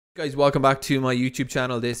Guys, welcome back to my YouTube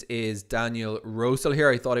channel. This is Daniel Rosehill here.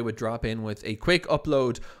 I thought I would drop in with a quick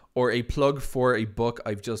upload or a plug for a book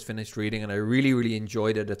I've just finished reading and I really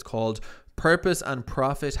enjoyed it. It's called Purpose and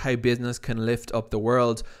Profit: How Business Can Lift Up the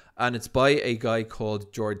World, and it's by a guy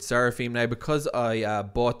called George Serafeim. Now, because I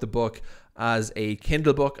bought the book as a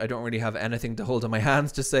Kindle book, I don't really have anything to hold in my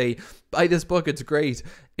hands to say buy this book, it's great,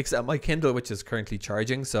 except my Kindle, which is currently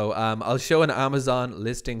charging. So I'll show an Amazon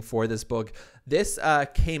listing for this book. This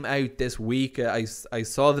came out this week. I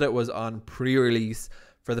saw that it was on pre-release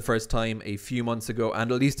for the first time a few months ago,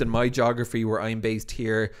 and at least in my geography where I'm based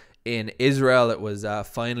here in Israel, it was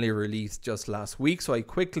finally released just last week, so I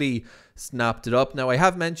quickly snapped it up. Now, I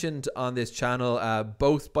have mentioned on this channel,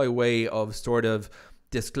 both by way of sort of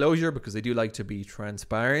disclosure, because I do like to be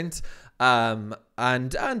transparent, and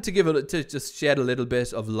to just shed a little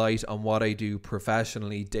bit of light on what I do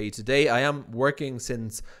professionally day to day. I am working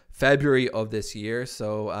since February of this year,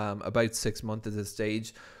 so about 6 months at this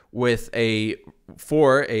stage, with a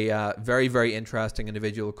very interesting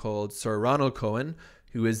individual called Sir Ronald Cohen,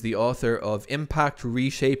 who is the author of Impact: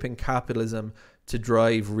 Reshaping Capitalism to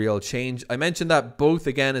Drive Real Change. I mentioned that both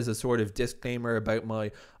again as a sort of disclaimer about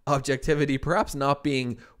my objectivity perhaps not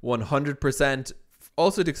being 100%,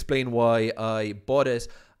 also to explain why I bought it,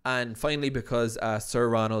 and finally because Sir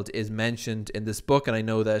Ronald is mentioned in this book, and I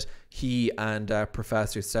know that he and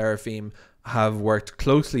Professor Serafeim have worked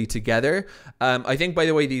closely together. I think, by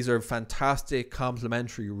the way, these are fantastic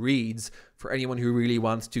complementary reads for anyone who really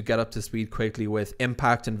wants to get up to speed quickly with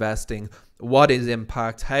impact investing. What is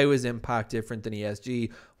impact? How is impact different than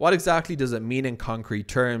ESG? What exactly does it mean in concrete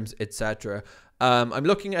terms, etc.? I'm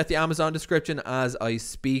looking at the Amazon description as I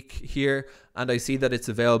speak here, and I see that it's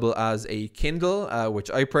available as a Kindle, which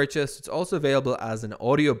I purchased. It's also available as an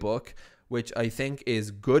audiobook, which I think is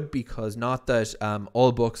good, because not that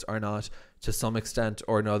all books are not to some extent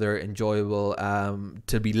or another enjoyable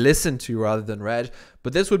to be listened to rather than read,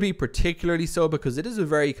 but this would be particularly so because it is a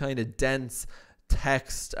very kind of dense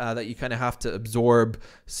text that you kind of have to absorb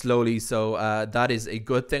slowly. So that is a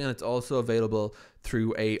good thing, and it's also available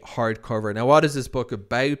through a hardcover. Now, what is this book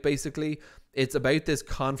about? Basically, it's about this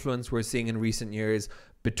confluence we're seeing in recent years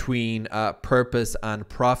between purpose and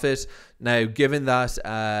profit. Now, given that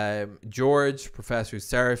Professor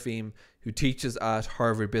Serafeim, who teaches at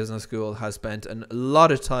Harvard Business School, has spent a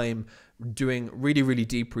lot of time doing really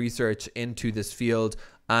deep research into this field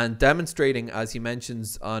and demonstrating, as he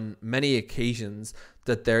mentions on many occasions,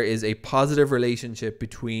 that there is a positive relationship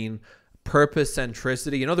between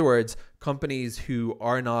purpose-centricity. In other words, companies who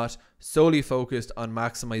are not solely focused on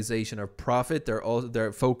maximization of profit,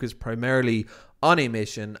 they're focused primarily on a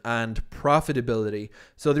mission and profitability.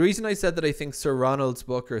 So the reason I said that I think Sir Ronald's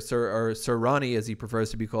book, or Sir Ronnie as he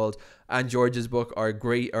prefers to be called, and George's book are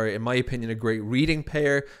great, or in my opinion a great reading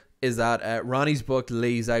pair, is that Ronnie's book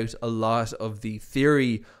lays out a lot of the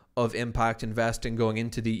theory of impact investing, going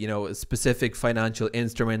into the specific financial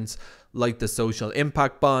instruments like the social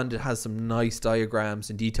impact bond. It has some nice diagrams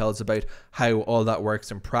and details about how all that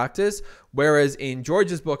works in practice, whereas in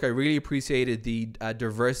George's book I really appreciated the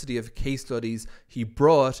diversity of case studies he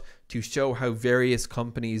brought to show how various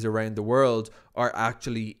companies around the world are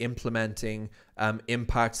actually implementing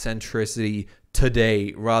impact centricity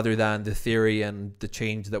today, rather than the theory and the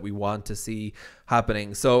change that we want to see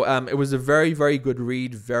happening. So it was a very good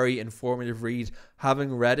read, very informative read.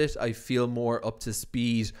 Having read it, I feel more up to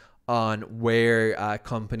speed on where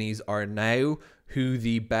companies are now, who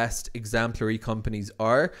the best exemplary companies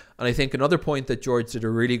are. And I think another point that George did a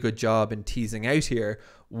really good job in teasing out here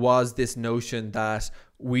was this notion that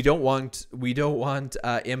we don't want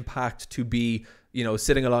impact to be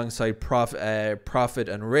sitting alongside profit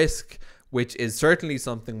and risk, which is certainly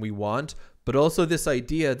something we want, but also this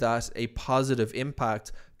idea that a positive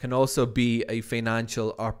impact can also be a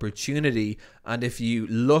financial opportunity. And if you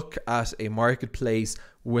look at a marketplace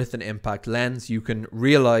with an impact lens, you can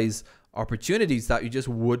realize opportunities that you just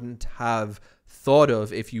wouldn't have thought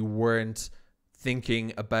of if you weren't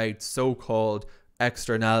thinking about so-called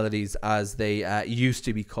externalities, as they used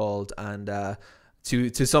to be called, and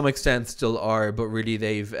to some extent still are, but really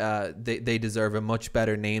they deserve a much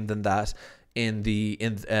better name than that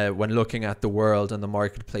when looking at the world and the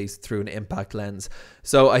marketplace through an impact lens.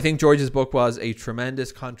 So I think George's book was a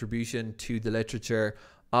tremendous contribution to the literature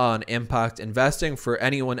on impact investing for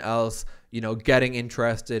anyone else getting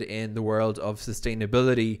interested in the world of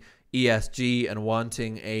sustainability, ESG, and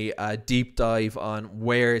wanting a deep dive on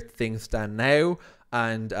where things stand now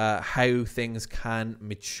and how things can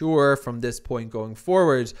mature from this point going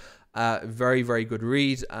forward. Very, very good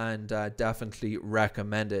read, and definitely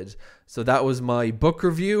recommended. So that was my book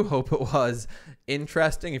review. Hope it was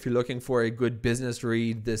interesting. If you're looking for a good business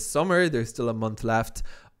read this summer, there's still a month left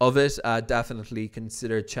of it. Definitely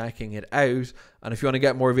consider checking it out. And if you want to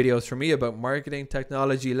get more videos from me about marketing,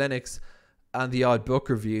 technology, Linux, and the odd book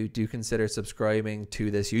review, do consider subscribing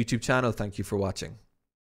to this YouTube channel. Thank you for watching.